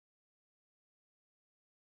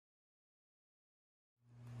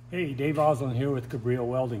Hey, Dave Oslin here with Cabrillo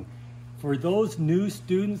Welding. For those new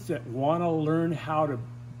students that want to learn how to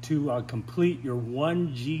complete your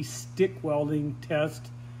 1G stick welding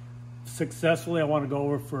test successfully, I want to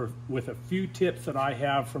go over with a few tips that I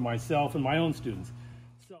have for myself and my own students.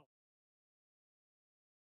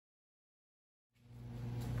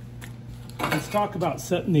 Let's talk about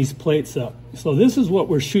setting these plates up. So this is what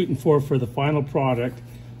we're shooting for the final product.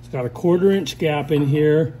 It's got a 1/4 inch gap in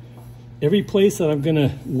here. Every place that I'm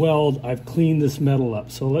gonna weld, I've cleaned this metal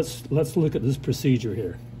up. So let's look at this procedure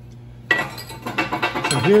here.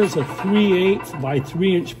 So here's a 3/8 by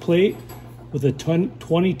 3 inch plate with a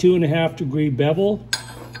 22.5 degree bevel.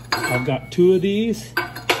 I've got 2 of these,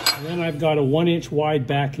 and then I've got a 1 inch wide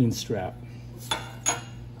backing strap.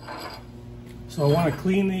 So I want to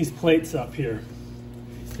clean these plates up here.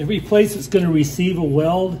 Every place that's going to receive a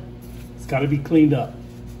weld, it's got to be cleaned up.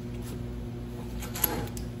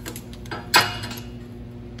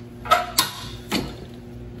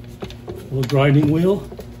 A little grinding wheel.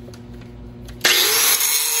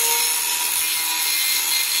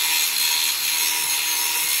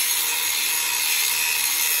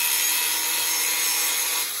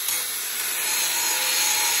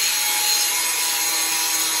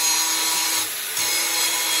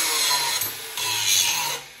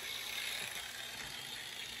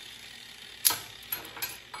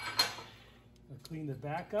 Clean the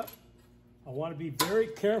back up. I want to be very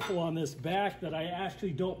careful on this back that I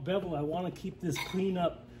actually don't bevel. I want to keep this clean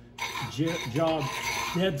up job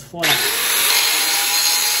dead flat. And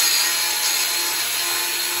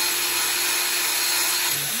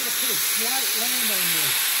I'm going to put a slight land on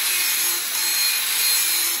this.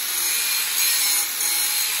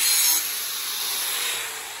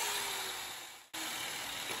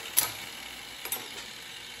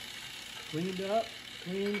 Cleaned up,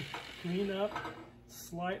 clean up,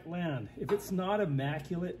 slight land. If it's not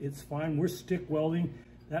immaculate, it's fine. We're stick welding.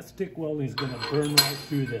 That stick welding is going to burn right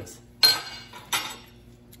through this.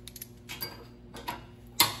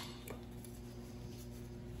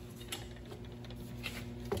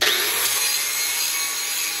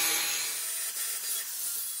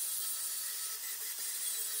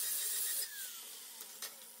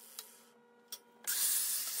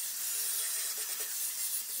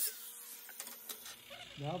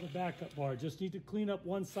 Now the backup bar, just need to clean up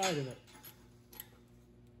one side of it.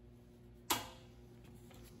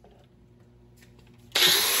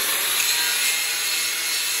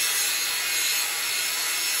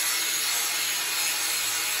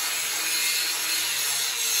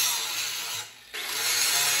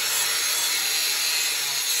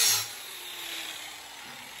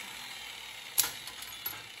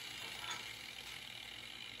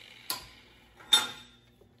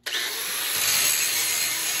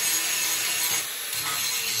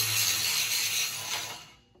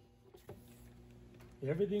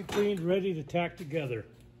 Everything cleaned, ready to tack together.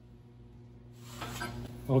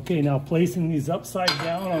 Okay, now placing these upside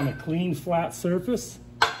down on a clean, flat surface.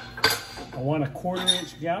 I want a 1/4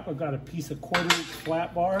 inch gap. I've got a piece of 1/4 inch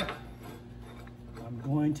flat bar. I'm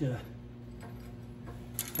going to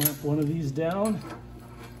clamp one of these down.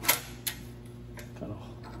 Kind of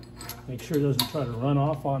make sure it doesn't try to run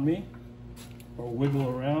off on me or wiggle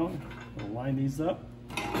around. I'll line these up.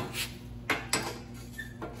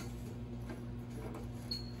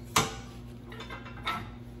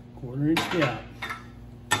 Quarter inch gap.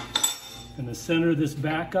 In the center of this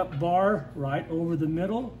backup bar, right over the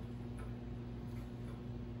middle,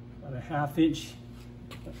 about a 1/2 inch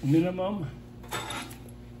minimum,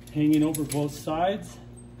 hanging over both sides.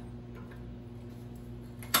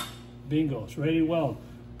 Bingo, it's ready to weld.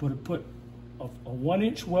 Put a 1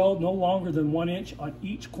 inch weld, no longer than 1 inch on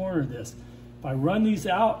each corner of this. If I run these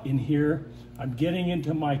out in here, I'm getting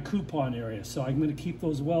into my coupon area. So I'm going to keep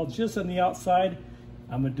those welds just on the outside.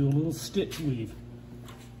 I'm going to do a little stitch weave.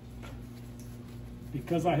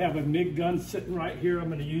 Because I have a MIG gun sitting right here, I'm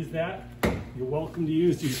going to use that. You're welcome to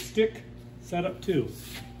use your stick setup too.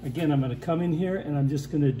 Again, I'm going to come in here and I'm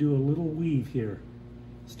just going to do a little weave here.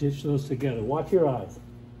 Stitch those together. Watch your eyes.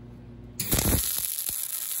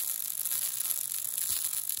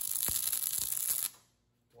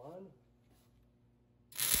 One.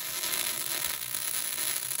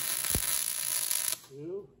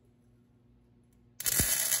 Two.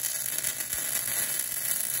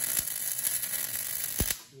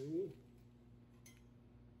 3.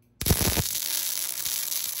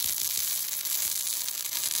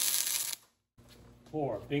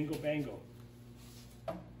 4. Bingo bango.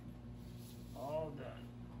 All done.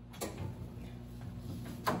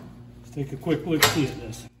 Let's take a quick look-see at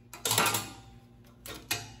this.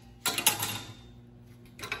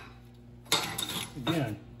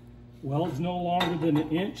 Again, Weld's no longer than an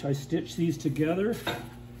inch. I stitch these together.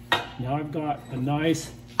 Now I've got a nice,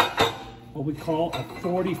 what we call a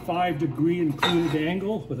 45-degree included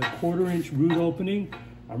angle with a 1/4 inch root opening.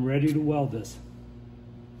 I'm ready to weld this.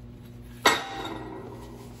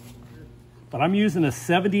 But I'm using a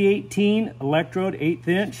 7018 electrode, 1/8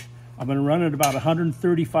 inch. I'm gonna run at about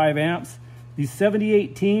 135 amps. These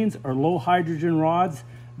 7018s are low hydrogen rods.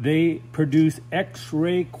 They produce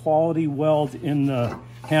X-ray quality welds in the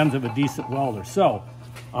hands of a decent welder. So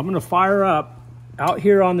I'm gonna fire up out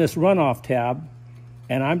here on this runoff tab,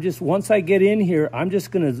 and once I get in here, I'm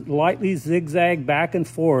just gonna lightly zigzag back and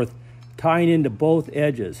forth, tying into both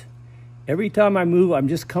edges. Every time I move, I'm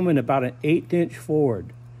just coming about an 1/8 inch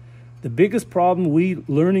forward. The biggest problem we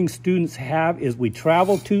learning students have is we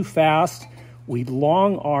travel too fast, we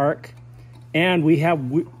long arc, and we have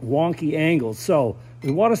wonky angles. So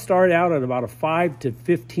we want to start out at about a 5 to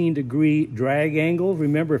 15 degree drag angle.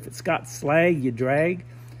 Remember, if it's got slag, you drag.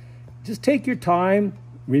 Just take your time.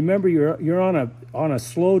 Remember, you're on a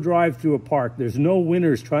slow drive through a park. There's no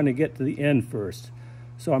winners trying to get to the end first.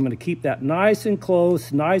 So I'm going to keep that nice and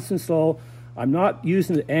close, nice and slow. I'm not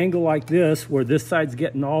using an angle like this where this side's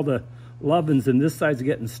getting all the lovin's and this side's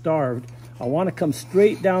getting starved. I want to come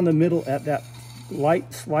straight down the middle at that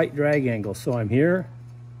slight drag angle. So I'm here.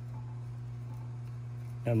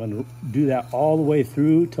 I'm going to do that all the way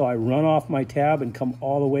through till I run off my tab and come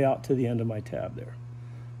all the way out to the end of my tab there.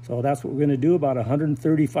 So that's what we're going to do, about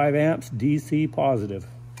 135 amps DC positive.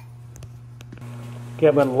 Okay,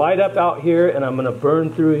 I'm going to light up out here and I'm going to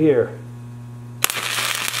burn through here.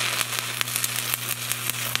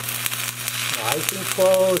 Nice and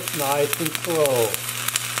close, nice and slow.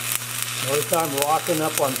 Notice how I'm rocking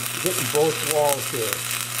up on hitting both walls here.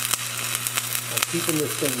 I'm keeping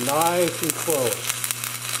this thing nice and close.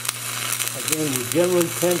 Again, we generally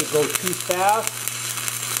tend to go too fast.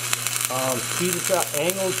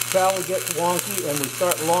 Angled travel gets wonky and we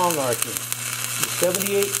start long arcing. The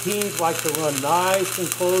 7018s like to run nice and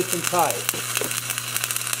close and tight.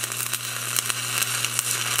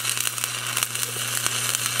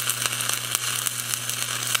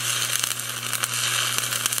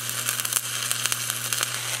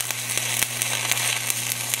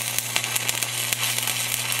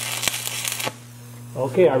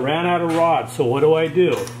 Okay, I ran out of rods, so what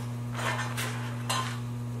do?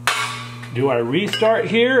 Do I restart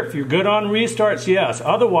here? If you're good on restarts, yes.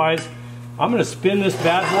 Otherwise, I'm going to spin this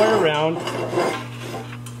bad boy around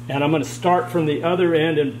and I'm going to start from the other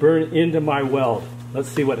end and burn into my weld. Let's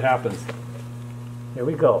see what happens. Here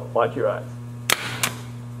we go. Watch your eyes.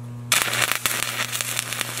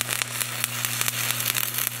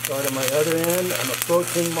 Start on my other end. I'm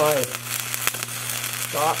approaching my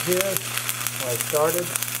stop here. I started,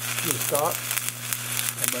 you stop.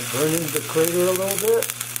 I'm going to burn into the crater a little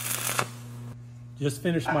bit. Just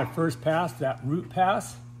finished my first pass, that root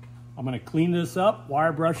pass. I'm going to clean this up,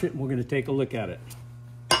 wire brush it, and we're going to take a look at it.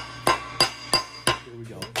 Here we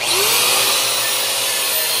go.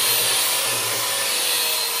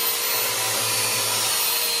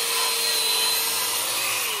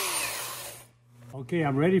 Okay,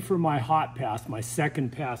 I'm ready for my hot pass, my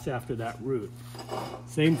second pass after that root.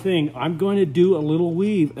 Same thing, I'm going to do a little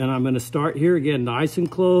weave and I'm going to start here again, nice and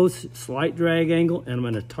close, slight drag angle, and I'm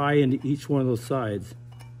going to tie into each one of those sides.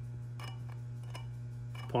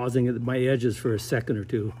 Pausing at my edges for a second or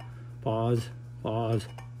two. Pause, pause,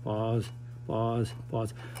 pause, pause,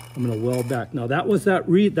 pause. I'm going to weld back. Now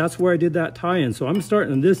that's where I did that tie-in. So I'm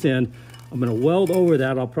starting on this end. I'm going to weld over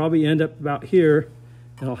that. I'll probably end up about here.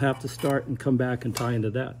 And I'll have to start and come back and tie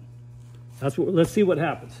into that. Let's see what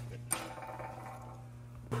happens.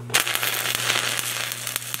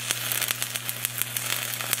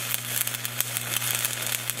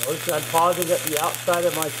 Notice I'm pausing at the outside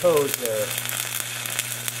of my toes there.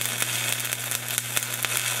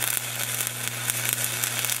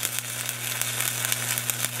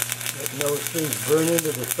 Letting those things burn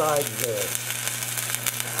into the sides there.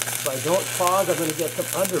 If I don't pause, I'm going to get some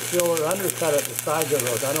underfill or undercut at the sides of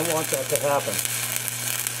those. I don't want that to happen.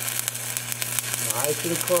 Nice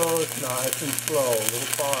and close, nice and slow. A little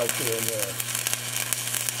pause here and there.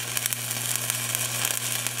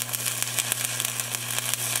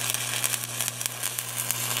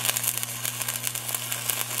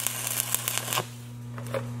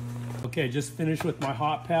 Okay, just finished with my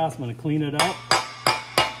hot pass. I'm going to clean it up.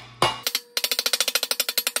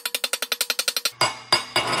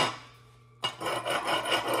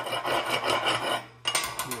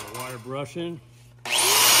 Brushing.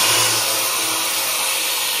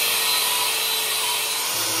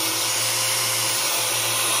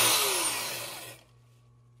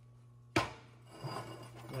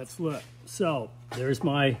 let's look. So there's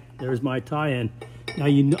my tie-in. Now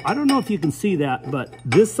I don't know if you can see that, but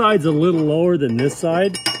this side's a little lower than this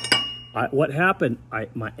side. What happened?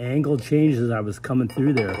 My angle changed as I was coming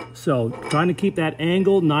through there. So trying to keep that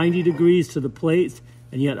angle 90 degrees to the plates,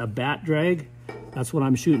 and yet a bat drag. That's what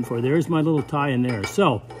I'm shooting for. There's my little tie-in there.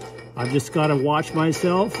 So I've just got to watch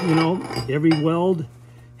myself. You know, every weld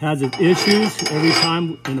has its issues. Every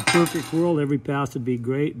time in a perfect world, every pass would be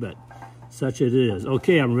great, but such it is.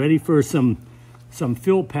 Okay, I'm ready for some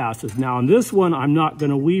fill passes. Now on this one, I'm not going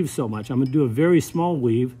to weave so much. I'm going to do a very small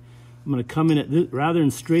weave. I'm going to come in at this, rather than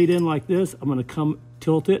straight in like this, I'm going to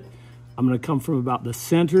tilt it. I'm going to come from about the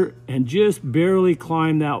center and just barely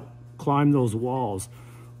climb those walls.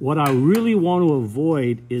 What I really want to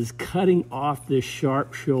avoid is cutting off this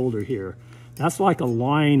sharp shoulder here. That's like a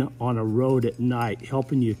line on a road at night,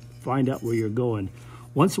 helping you find out where you're going.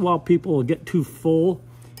 Once in a while, people will get too full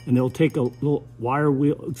and they'll take a little wire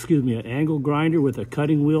wheel, an angle grinder with a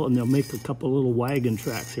cutting wheel, and they'll make a couple little wagon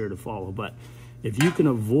tracks here to follow. But if you can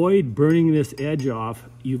avoid burning this edge off,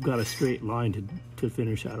 you've got a straight line to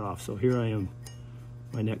finish that off. So here I am,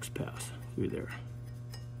 my next pass through there.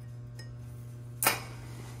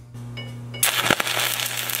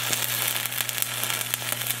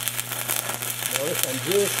 Notice I'm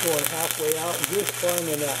just going halfway out and just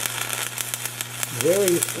finding that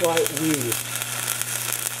very slight weave.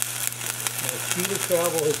 My speed of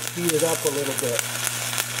travel has speeded up a little bit.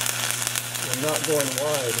 I'm not going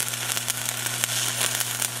wide.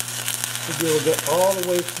 Should be able to get all the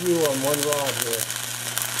way through on one rod here.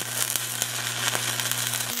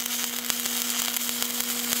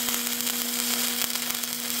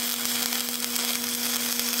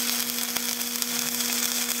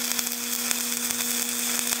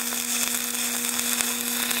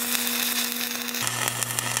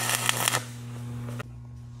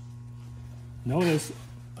 Notice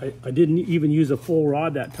I didn't even use a full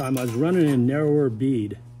rod that time. I was running in narrower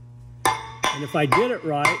bead. And if I did it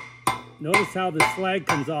right, notice how the slag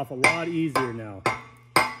comes off a lot easier now.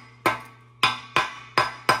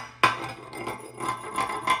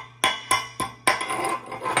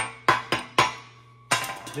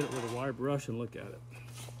 Hit it with a wire brush and look at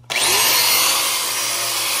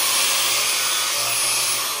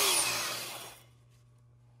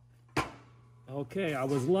it. Okay, I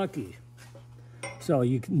was lucky. So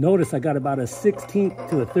you can notice I got about a 16th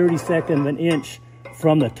to a 32nd of an inch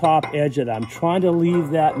from the top edge of it. I'm trying to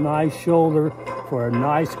leave that nice shoulder for a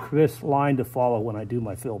nice crisp line to follow when I do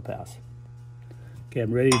my fill pass. Okay,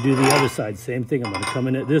 I'm ready to do the other side. Same thing, I'm going to come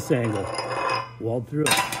in at this angle, weld through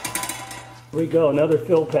it. Here we go, another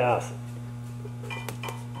fill pass.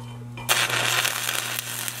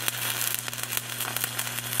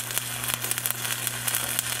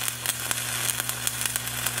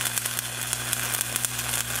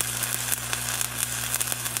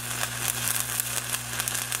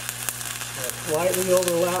 Slightly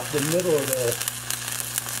overlap the middle of there.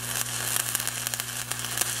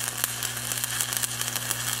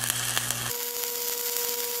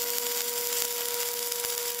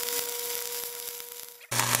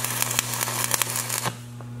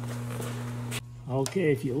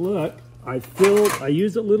 Okay, if you look, I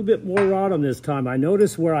used a little bit more rod on this time. I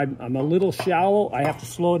notice where I'm a little shallow, I have to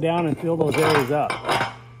slow down and fill those areas up.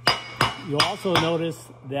 You'll also notice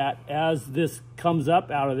that as this comes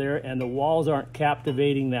up out of there and the walls aren't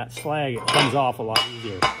captivating that slag, it comes off a lot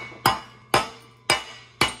easier.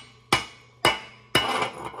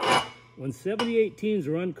 When 7018s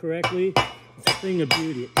run correctly, it's a thing of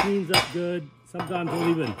beauty. It cleans up good. Sometimes we'll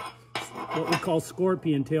even, what we call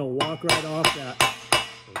scorpion tail, walk right off that.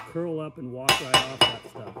 Or curl up and walk right off that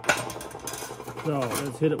stuff. So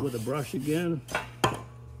let's hit it with a brush again.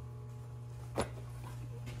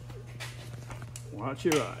 Watch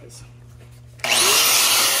your eyes.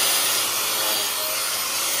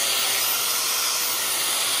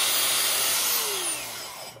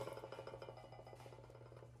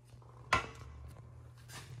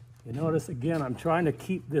 You notice again, I'm trying to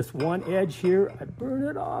keep this one edge here. I burn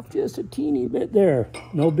it off just a teeny bit there.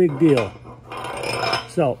 No big deal.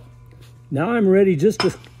 So now I'm ready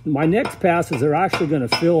my next passes are actually going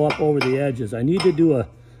to fill up over the edges. I need to do a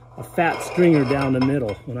fat stringer down the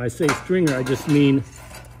middle. When I say stringer, I just mean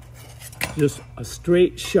just a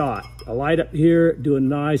straight shot. I light up here, do a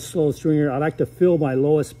nice slow stringer. I like to fill my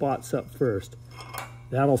lowest spots up first.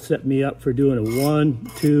 That'll set me up for doing a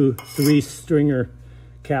 1, 2, 3 stringer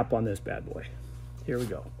cap on this bad boy. Here we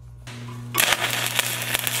go. I'll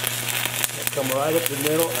come right up the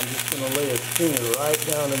middle. I'm just going to lay a stringer right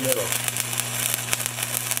down the middle.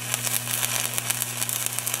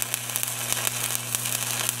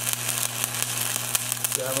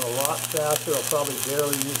 Grabbing a lot faster. I'll probably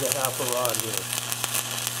barely use a half a rod here.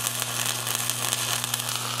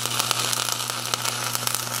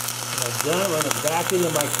 When I'm done, run it back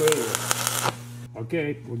into my crater.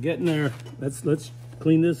 Okay, we're getting there. Let's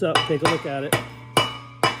clean this up. Take a look at it.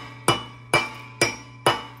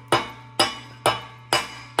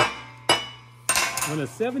 When a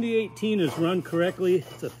 7018 is run correctly,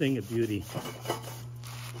 it's a thing of beauty.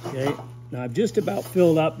 Okay, now I've just about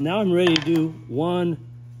filled up. Now I'm ready to do 1,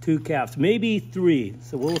 2 caps, maybe 3.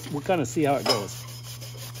 So we'll kind of see how it goes.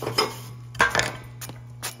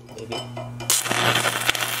 Maybe.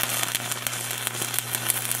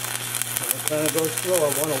 When it kind of goes slow, I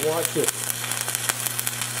want to watch it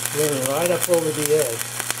burn right up over the edge,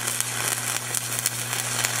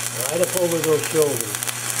 right up over those shoulders.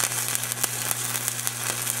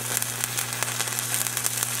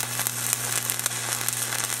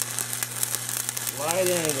 Wide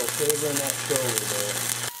angle, favoring that shoulder there.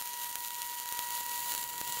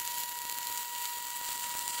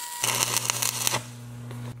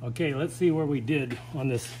 Okay, let's see where we did on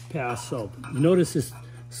this pass. So you notice this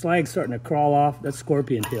slag's starting to crawl off. That's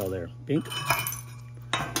scorpion tail there. Pink.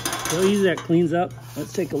 So easy that cleans up.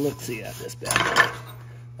 Let's take a look-see at this bad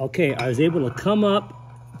boy. Okay, I was able to come up,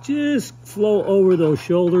 just flow over those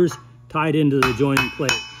shoulders, tied into the joining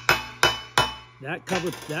plate. That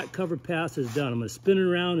cover pass is done. I'm going to spin it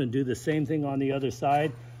around and do the same thing on the other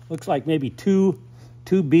side. Looks like maybe two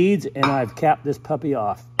beads, and I've capped this puppy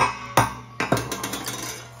off.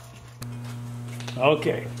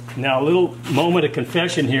 Okay, now a little moment of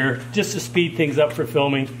confession here, just to speed things up for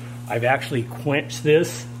filming. I've actually quenched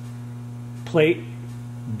this plate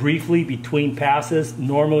briefly between passes.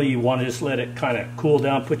 Normally you want to just let it kind of cool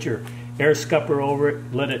down, put your air scupper over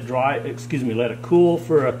it, let it dry, let it cool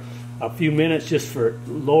for a few minutes just for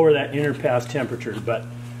lower that inner pass temperature. But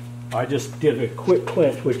I just did a quick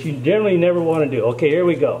quench, which you generally never want to do. Okay, here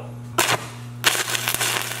we go.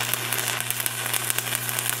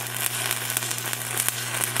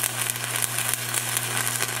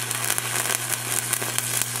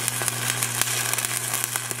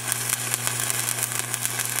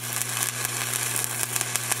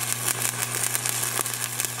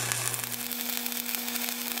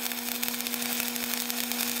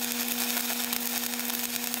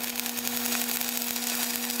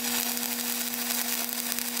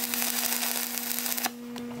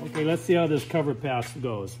 Okay, let's see how this cover pass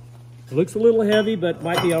goes. It looks a little heavy, but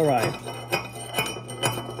might be all right.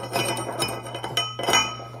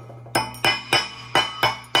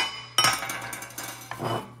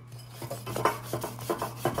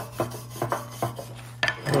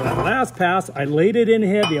 For that last pass, I laid it in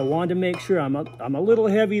heavy. I wanted to make sure I'm a little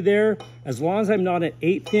heavy there. As long as I'm not an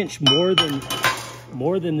 1/8 inch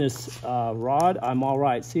more than this rod, I'm all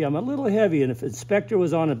right. See, I'm a little heavy, and if Inspector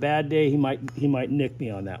was on a bad day, he might nick me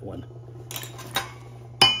on that one.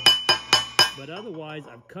 But otherwise,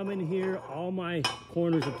 I've come in here, all my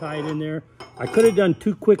corners are tied in there. I could have done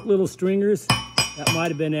 2 quick little stringers. That might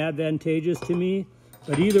have been advantageous to me.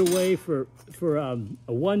 But either way, for a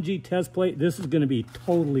 1G test plate, this is going to be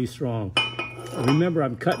totally strong. Remember,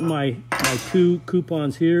 I'm cutting my 2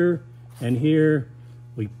 coupons here and here.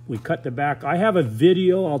 We cut the back. I have a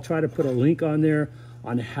video, I'll try to put a link on there,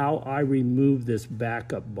 on how I remove this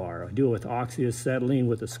backup bar. I do it with oxyacetylene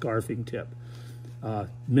with a scarfing tip.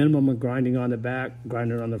 Minimum of grinding on the back,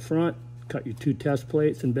 grind it on the front, cut your 2 test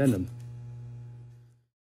plates and bend them.